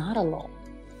 wow, I'm not alone.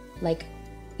 Like,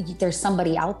 there's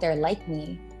somebody out there like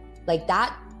me. Like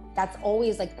that's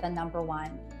always like the number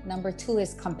one. Number two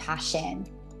is compassion.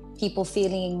 People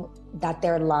feeling that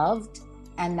they're loved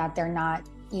and that they're not,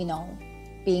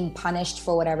 being punished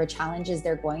for whatever challenges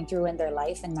they're going through in their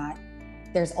life, and that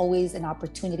there's always an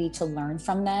opportunity to learn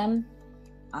from them.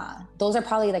 Those are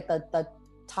probably like the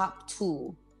top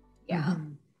two. Yeah.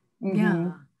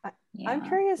 Yeah. I'm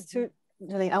curious too,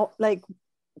 Jelaine, like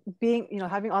being,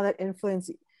 having all that influence,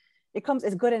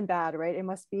 it's good and bad, right? It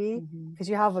must be, because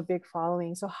you have a big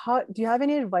following. So how do you have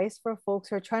any advice for folks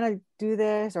who are trying to do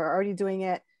this or already doing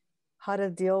it, how to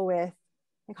deal with,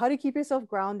 like, how do you keep yourself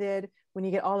grounded when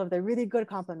you get all of the really good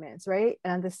compliments, right?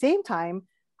 And at the same time,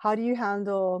 how do you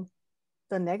handle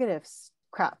the negative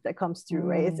crap that comes through,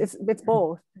 right? It's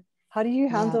both. How do you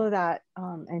handle that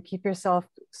and keep yourself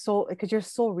because you're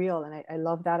so real, and I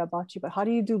love that about you, but how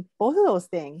do you do both of those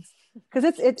things? Because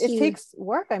it takes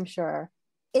work, I'm sure.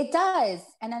 It does.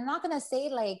 And I'm not going to say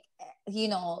like,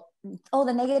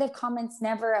 the negative comments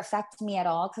never affect me at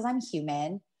all, because I'm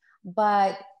human.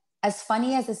 But as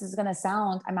funny as this is going to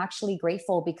sound, I'm actually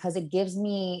grateful, because it gives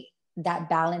me that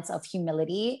balance of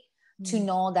humility to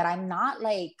know that I'm not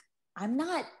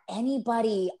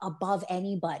anybody above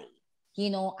anybody.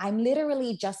 I'm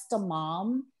literally just a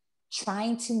mom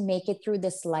trying to make it through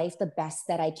this life the best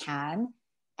that I can.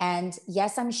 And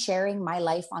yes, I'm sharing my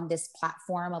life on this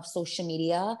platform of social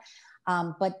media,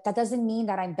 but that doesn't mean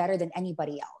that I'm better than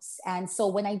anybody else. And so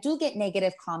when I do get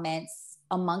negative comments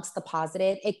amongst the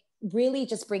positive, it really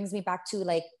just brings me back to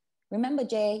like, remember,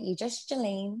 Jay, you're just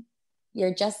Jelaine.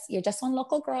 You're just one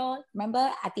local girl.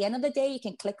 Remember, at the end of the day, you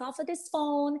can click off of this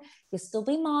phone. You'll still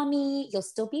be mommy. You'll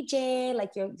still be Jay.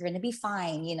 Like you're going to be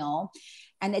fine,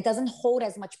 and it doesn't hold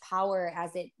as much power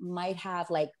as it might have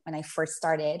like when I first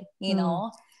started,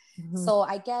 So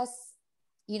I guess,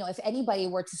 if anybody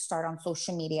were to start on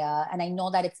social media, and I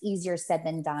know that it's easier said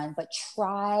than done, but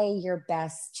try your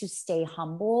best to stay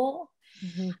humble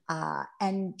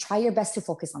and try your best to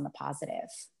focus on the positive.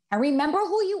 And remember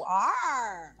who you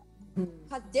are.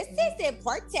 Because this is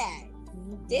important.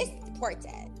 This is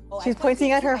important. Oh, she's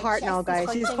pointing at her heart now, guys.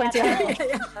 She's pointing at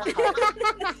her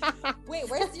heart. Wait,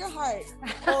 where's your heart?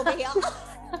 Over here.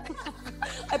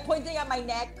 I'm pointing at my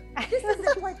neck. This is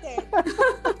important.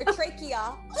 Your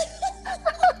trachea.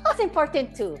 It's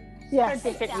important too. Yes. For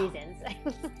different reasons.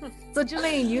 So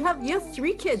Jelaine, you have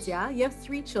 3 kids, yeah? You have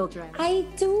 3 children. I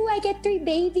do. I get 3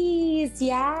 babies.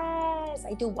 Yes.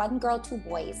 I do 1 girl, 2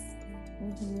 boys.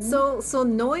 So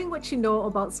knowing what you know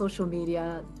about social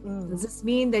media, does this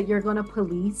mean that you're going to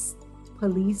police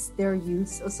their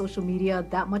use of social media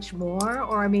that much more?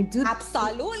 Or I mean,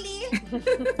 absolutely.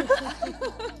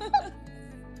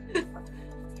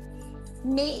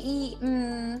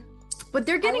 But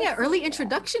they're getting an early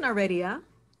introduction already, yeah?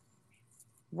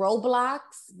 Roblox,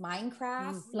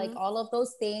 Minecraft, like all of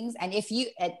those things. And if you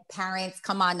parents,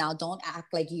 come on now, don't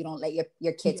act like you don't let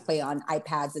your kids play on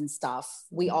iPads and stuff.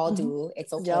 We all do.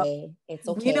 It's okay. Yep. It's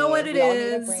okay. You know what it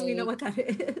is. We know what that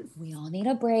is. We all need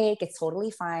a break. It's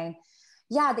totally fine.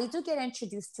 Yeah, they do get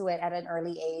introduced to it at an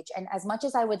early age. And as much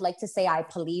as I would like to say I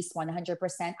police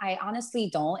 100%, I honestly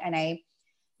don't. And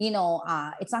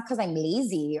it's not because I'm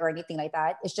lazy or anything like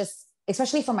that. It's just,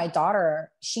 especially for my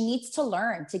daughter, she needs to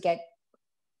learn to get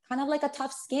kind of like a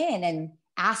tough skin and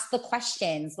ask the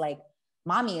questions like,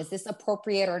 mommy, is this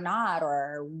appropriate or not?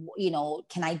 Or,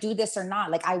 can I do this or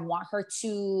not? Like, I want her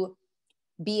to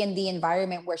be in the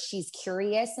environment where she's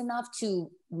curious enough to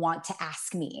want to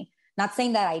ask me. Not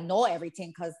saying that I know everything,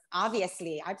 because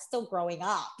obviously I'm still growing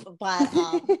up, but,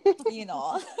 I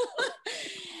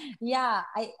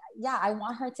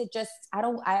want her to I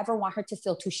don't ever want her to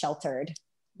feel too sheltered.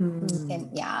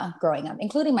 And growing up,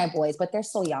 including my boys, but they're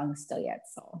so young still yet.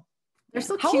 So they're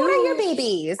so cute. How old are your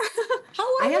babies?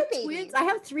 I have twins. I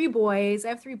have 3 boys.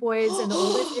 And the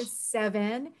oldest is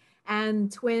 7,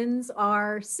 and twins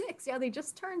are 6. Yeah, they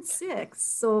just turned 6.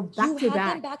 So back to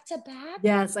back. Back to back.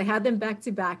 Yes, I had them back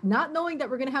to back. Not knowing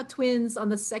that we're gonna have twins on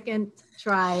the second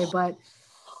try, but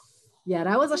yeah,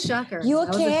 that was a shocker. You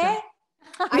okay?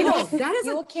 I know that is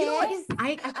You okay?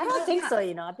 I don't think so.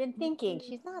 I've been thinking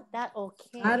she's not that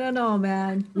okay. I don't know,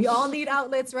 man. We all need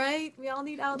outlets, right? We all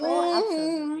need outlets.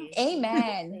 Absolutely.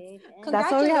 Amen.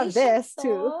 That's why we have this, too.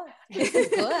 though. This is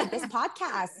good. This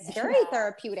podcast is very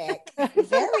therapeutic.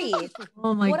 Very.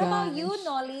 Oh my What god. about you,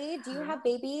 Nolly? Do you have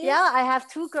babies? Yeah, I have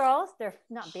two girls. They're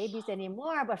not babies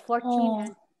anymore, but 14 Oh.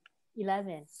 and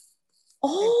 11.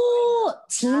 Oh,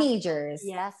 teenagers.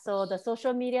 Yeah, so the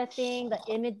social media thing,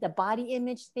 the body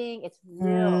image thing, it's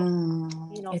real.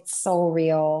 It's so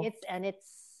real.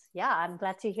 I'm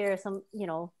glad to hear some,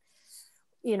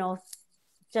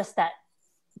 just that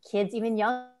kids, even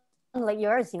young like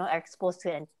yours, are exposed to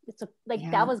it. And it's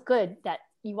that was good that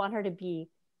you want her to be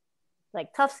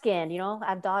like tough skinned, I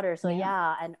have daughters. So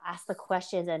and ask the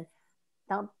questions and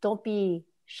don't be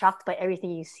shocked by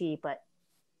everything you see, but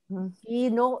you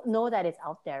know that it's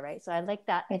out there, right? So I like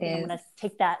that. It I'm is. gonna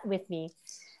take that with me.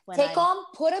 Take them,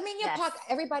 put them in your pocket.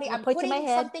 Everybody, I'll I'm put it in putting my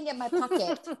head. something in my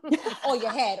pocket. Oh,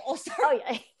 your head. Oh, sorry.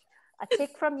 Oh yeah, I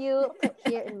take from you, put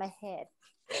here in my head.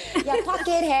 Yeah,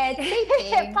 pocket head. Same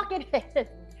thing. Pocket head.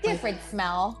 Different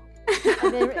smell.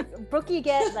 And then Brooke, you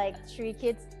get like 3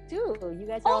 kids too. You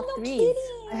guys are all Oh, no 3s.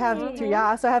 kidding. I have 2.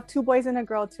 Yeah, so I have 2 boys and a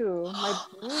girl too.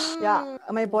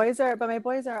 My boys are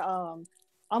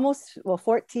almost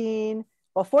 14,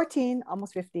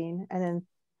 almost 15, and then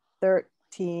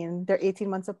 13. They're 18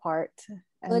 months apart,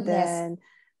 and Goodness. then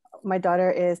my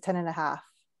daughter is 10 and a half.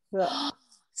 Ugh.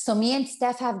 So me and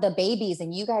Steph have the babies,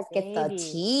 and you guys get the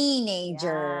Babies.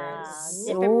 teenagers.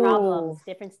 Yeah, different problems,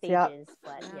 different stages,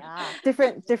 Yeah.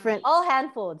 but different. all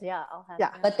handfuls. Yeah, all handfuls. Yeah.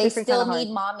 But they Different still kinda hard.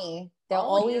 need mommy. They'll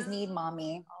always need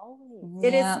mommy. Always.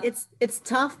 It Yeah. is. It's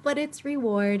tough, but it's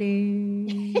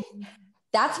rewarding.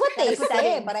 That's what they Put that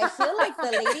say, in. but I feel like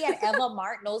the lady at Eva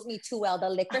Mart knows me too well. The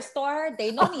liquor store,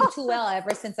 they know me too well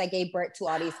ever since I gave birth to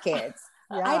all these kids.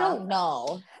 Yeah. I don't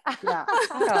know. Yeah.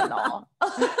 I don't know.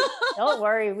 Don't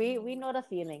worry, we know the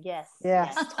feeling. Yes.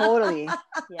 Yes, totally.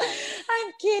 Yes.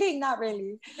 I'm kidding, not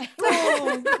really.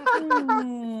 I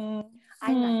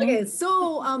know. Okay,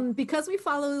 so because we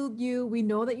followed you, we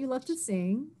know that you love to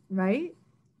sing, right?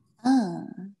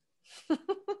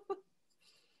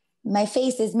 My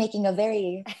face is making a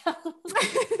very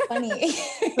funny.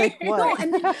 Like No, what?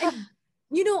 and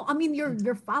I mean,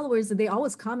 your followers, they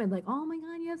always comment like, "Oh my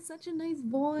God, you have such a nice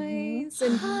voice,"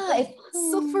 and like,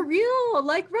 so for real,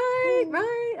 like,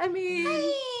 right. I mean,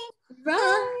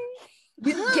 right.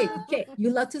 Okay.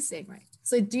 You love to sing, right?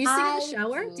 So do you sing in the I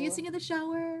shower? do. Do you sing in the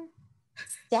shower?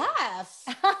 Steph.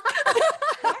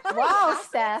 Wow,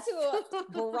 Steph. To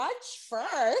brunch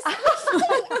first.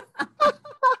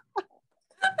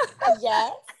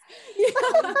 Yes,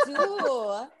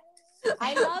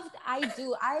 I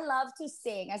do. I love to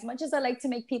sing. As much as I like to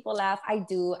make people laugh, I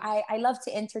do. I love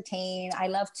to entertain. I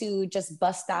love to just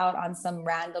bust out on some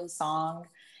random song.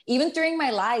 Even during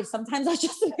my live, sometimes I'll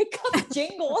just make up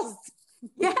jingles.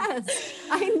 Yes,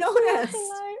 I noticed.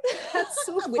 That's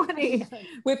so funny.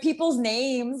 With people's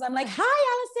names. I'm like, hi,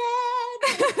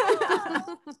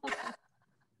 Allison.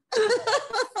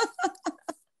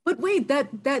 But wait, that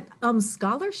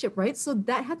scholarship, right? So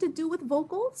that had to do with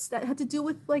vocals? That had to do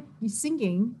with like you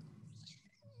singing?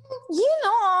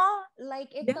 Like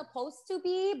it's Yeah. supposed to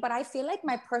be, but I feel like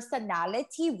my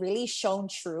personality really shone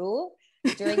true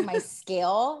during my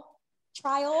skill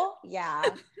trial. Yeah.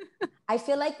 I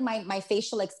feel like my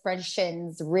facial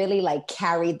expressions really like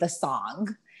carried the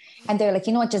song. And they're like,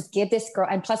 you know what, just give this girl.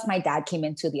 And plus my dad came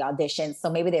into the audition. So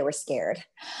maybe they were scared.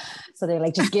 So they're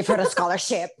like, just give her the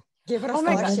scholarship. Give her the Oh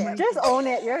my scholarship. God, just own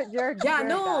it. You're Yeah, you're a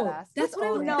no, badass. that's Just what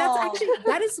own it.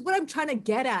 that is what I'm trying to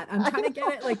get at. I'm trying to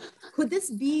get at, like, could this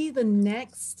be the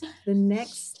next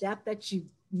step that you're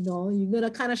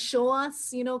gonna kind of show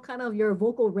us, kind of your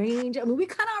vocal range? I mean, we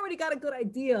kind of already got a good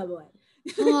idea, but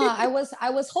I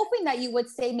was hoping that you would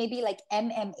say maybe like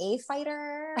MMA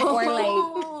fighter or like,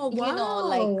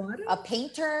 like a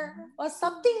painter or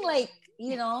something like,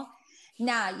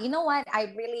 Nah, you know what?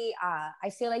 I really, I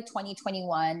feel like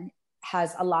 2021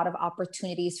 has a lot of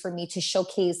opportunities for me to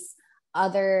showcase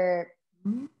other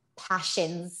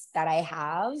passions that I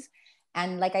have.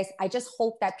 And like, I just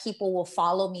hope that people will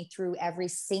follow me through every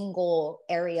single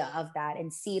area of that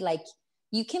and see like,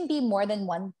 you can be more than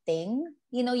one thing.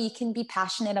 You can be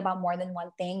passionate about more than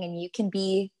one thing and you can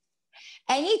be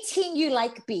anything you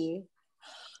like be.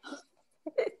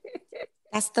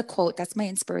 That's the quote. That's my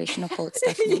inspirational quote,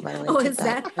 Stephanie, by the way. Oh, Take is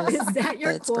that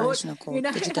your the quote? inspirational quote.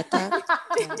 Did you get that?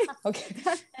 Yeah. Okay.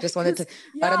 Just wanted to,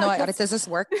 Yeah, I don't know. 'cause- Does this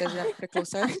work? Does that put it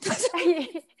closer?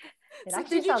 So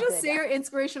did you just say your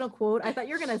inspirational quote? I thought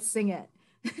you were gonna sing it.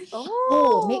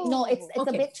 No, it's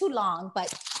Okay. a bit too long,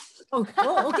 but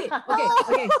Okay.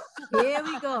 Here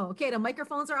we go. Okay, the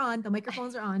microphones are on.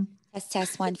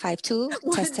 Test 152.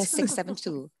 One, Test two.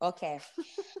 672. Okay.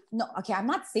 No, okay, I'm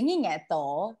not singing it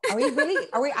though.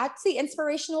 Are we actually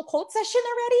inspirational quote session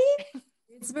already?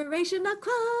 Inspirational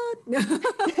quote.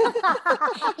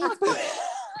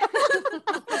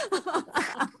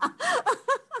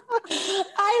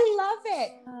 I love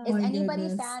it. Is my anybody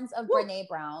goodness. fans of Brene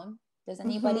Brown? Does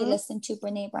anybody listen to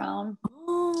Brene Brown?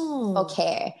 Oh.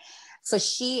 Okay. So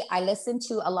I listened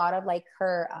to a lot of like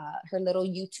her little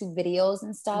YouTube videos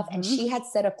and stuff. And she had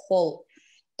said a quote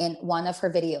in one of her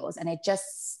videos, and it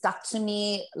just stuck to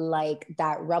me like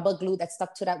that rubber glue that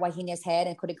stuck to that Wahina's head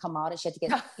and couldn't come out, and she had to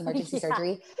get emergency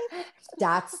surgery.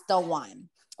 That's the one.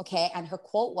 Okay. And her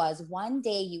quote was, "One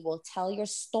day you will tell your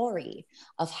story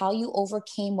of how you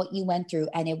overcame what you went through,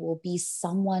 and it will be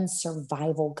someone's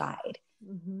survival guide."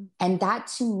 And that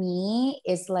to me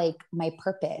is like my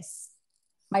purpose.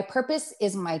 My purpose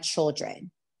is my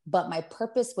children, but my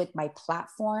purpose with my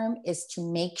platform is to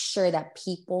make sure that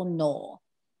people know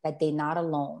that they're not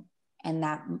alone, and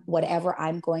that whatever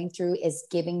I'm going through is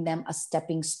giving them a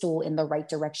stepping stool in the right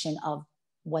direction of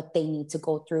what they need to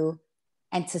go through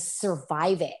and to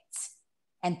survive it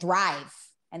and thrive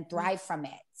from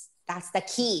it. That's the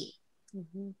key.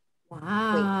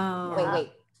 Wow.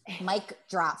 Wait. Mic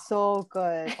drop. So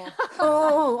good.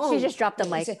 Oh. She just dropped the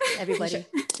mic, everybody.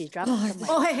 She dropped the mic.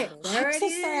 Oh, hey, there I'm it so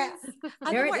is. sorry.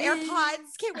 I There got more it is. AirPods.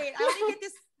 Okay, wait. I want to get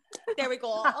this. There we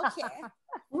go. Okay.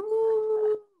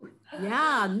 Ooh.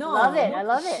 Yeah, no. Love it. no, I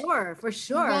love for it. Sure, for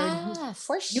sure. Yeah,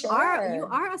 for You sure.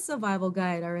 are a survival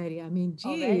guide already. I mean,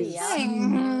 Already, geez. yeah.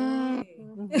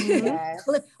 Yes.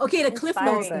 The Cliff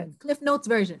Notes, Inspiring. then. Cliff Notes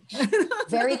version.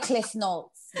 Very Cliff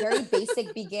Notes. Very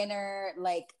basic beginner,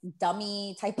 like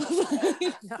dummy type of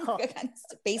No.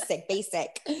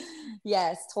 basic.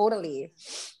 Yes, totally.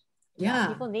 Yeah.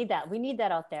 People need that. We need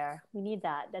that out there. We need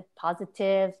that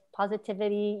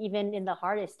positivity, even in the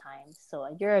hardest times.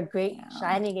 So you're a great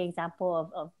shining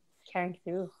example of carrying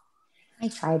through. I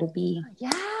try to be.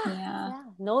 Yeah.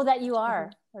 Know that you are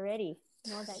already.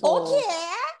 Know that you are. Okay.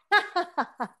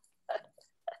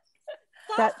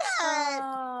 That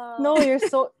Oh. no, you're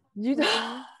so you.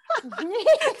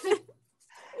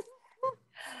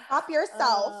 Stop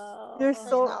yourself. Oh. You're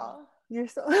so you're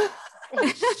so.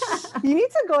 You need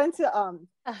to go into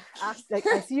act, like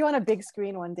I see you on a big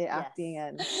screen one day acting,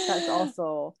 and that's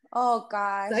also Oh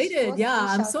gosh. Excited. We'll Yeah,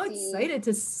 see, I'm shall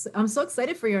so see.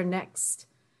 excited for your next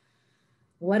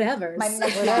whatever. My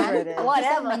next Whatever man. it is.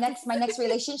 Whatever. My next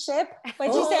relationship.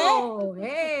 What'd you say? Oh,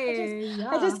 hey.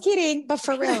 I'm just kidding, but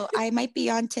for real, I might be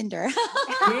on Tinder.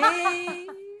 Yay.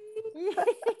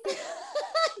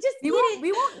 Just We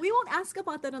kidding. won't ask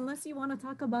about that unless you want to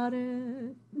talk about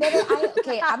it.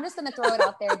 I'm just gonna throw it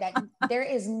out there that there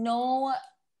is no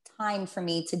time for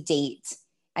me to date,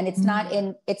 and it's not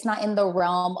in the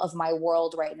realm of my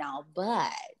world right now.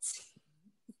 But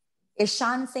is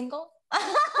Sean single?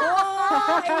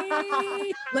 Oh,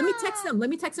 hey. Let me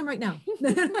text him right now.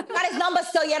 Got his number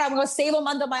still yet. I'm gonna save him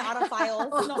under my auto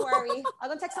files. Don't worry. I'm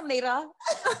gonna text him later.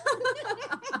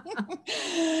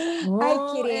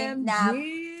 I'm kidding. Nah,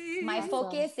 my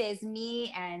focus is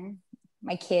me and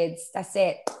my kids. That's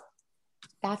it.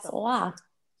 That's all.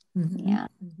 Mhm. Yeah.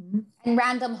 Mhm. And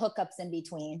random hookups in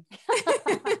between.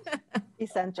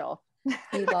 essential.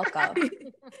 You're welcome.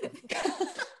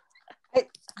 I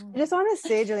just want to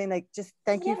say, Jolene, like, just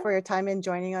thank you for your time and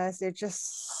joining us. It's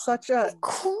just such a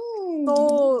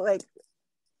so like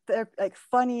they're like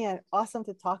funny and awesome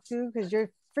to talk to because you're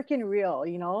freaking real,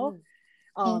 you know.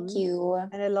 Thank you.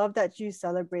 And I love that you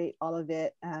celebrate all of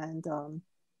it. And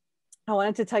I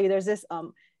wanted to tell you, there's this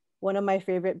one of my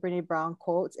favorite Brene Brown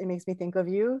quotes. It makes me think of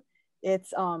you.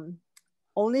 It's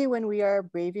only when we are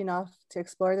brave enough to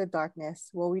explore the darkness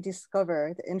will we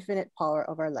discover the infinite power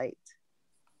of our light.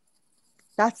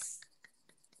 That's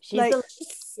She's like,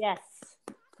 yes.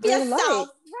 your light. Yourself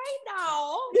right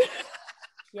now.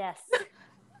 Yes.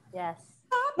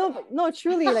 No,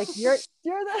 truly, like you're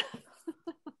the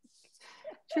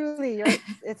truly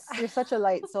you're such a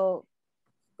light. So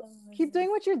keep doing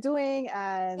what you're doing,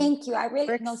 and Thank you. I we're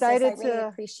really, no, sis, excited I really to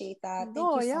appreciate that. Thank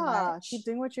no, you so yeah, much. keep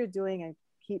doing what you're doing and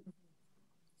keep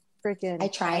freaking I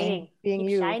try. Shining. being Keep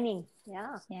you. shining.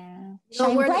 Yeah. Yeah. No,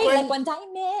 Shine we're- bright we're- like one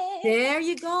diamond. There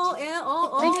you go. Yeah.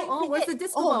 Oh, where's the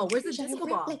disco ball? Where's the Shine disco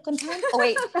bright ball? like one diamond. Oh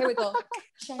wait, here we go.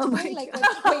 Shine Oh my bright like God.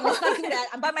 one. Wait, let's not do that.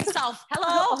 I'm by myself.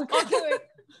 Hello. Okay. Wait.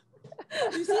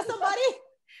 You see somebody?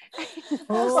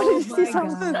 Oh You see my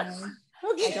something? god.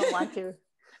 I don't want to.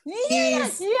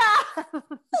 Yes. Yeah.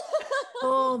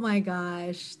 Oh my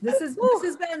gosh. This has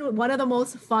been one of the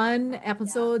most fun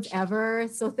episodes ever.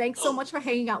 So thanks so much for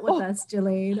hanging out with us,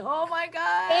 Jelaine. Oh my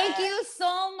god. Thank you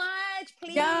so much.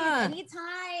 Please, Yeah.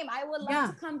 anytime. I would love Yeah.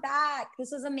 to come back.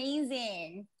 This was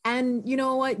amazing. And you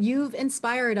know what? You've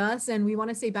inspired us, and we want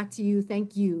to say back to you,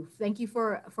 thank you. Thank you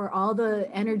for all the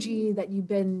energy that you've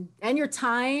been and your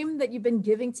time that you've been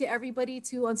giving to everybody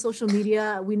too on social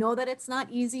media. We know that it's not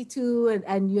easy to,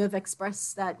 and you have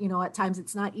expressed that, you know, at times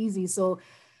it's not easy. So,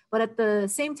 but at the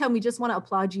same time, we just want to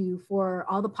applaud you for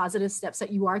all the positive steps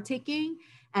that you are taking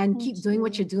and keep doing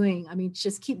what you're doing. I mean,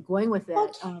 just keep going with it.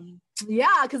 Yeah,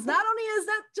 because not only is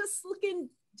that just looking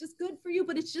just good for you,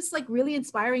 but it's just like really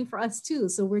inspiring for us too.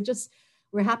 So we're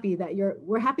happy that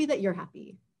you're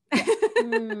happy.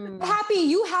 Happy,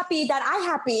 you happy that I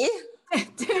happy.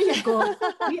 There you go.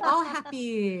 We all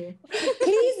happy.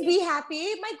 Please be happy.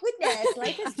 My goodness,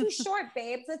 life is too short,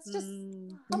 babes. Let's just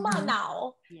come on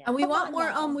now. Yeah. And we Come want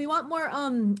on more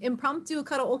now. impromptu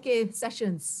karaoke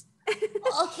sessions.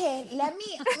 Okay, let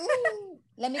me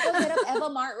go hit up Eva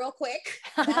Mart real quick.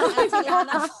 Auntie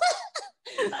Lana.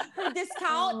 Her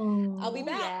discount. I'll be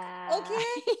back. Yeah. Okay.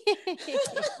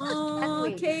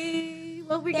 Okay.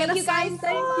 Well, we're Thank gonna you guys sign. so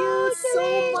Thank you much, so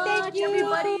Jelaine. much, Thank you.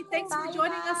 everybody. Thanks for Bye,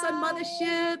 joining us on bye.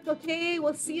 Mothership. Okay,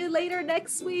 we'll see you later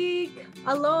next week.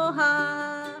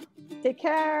 Aloha. Take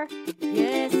care.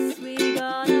 Yes, we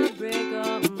gonna break up.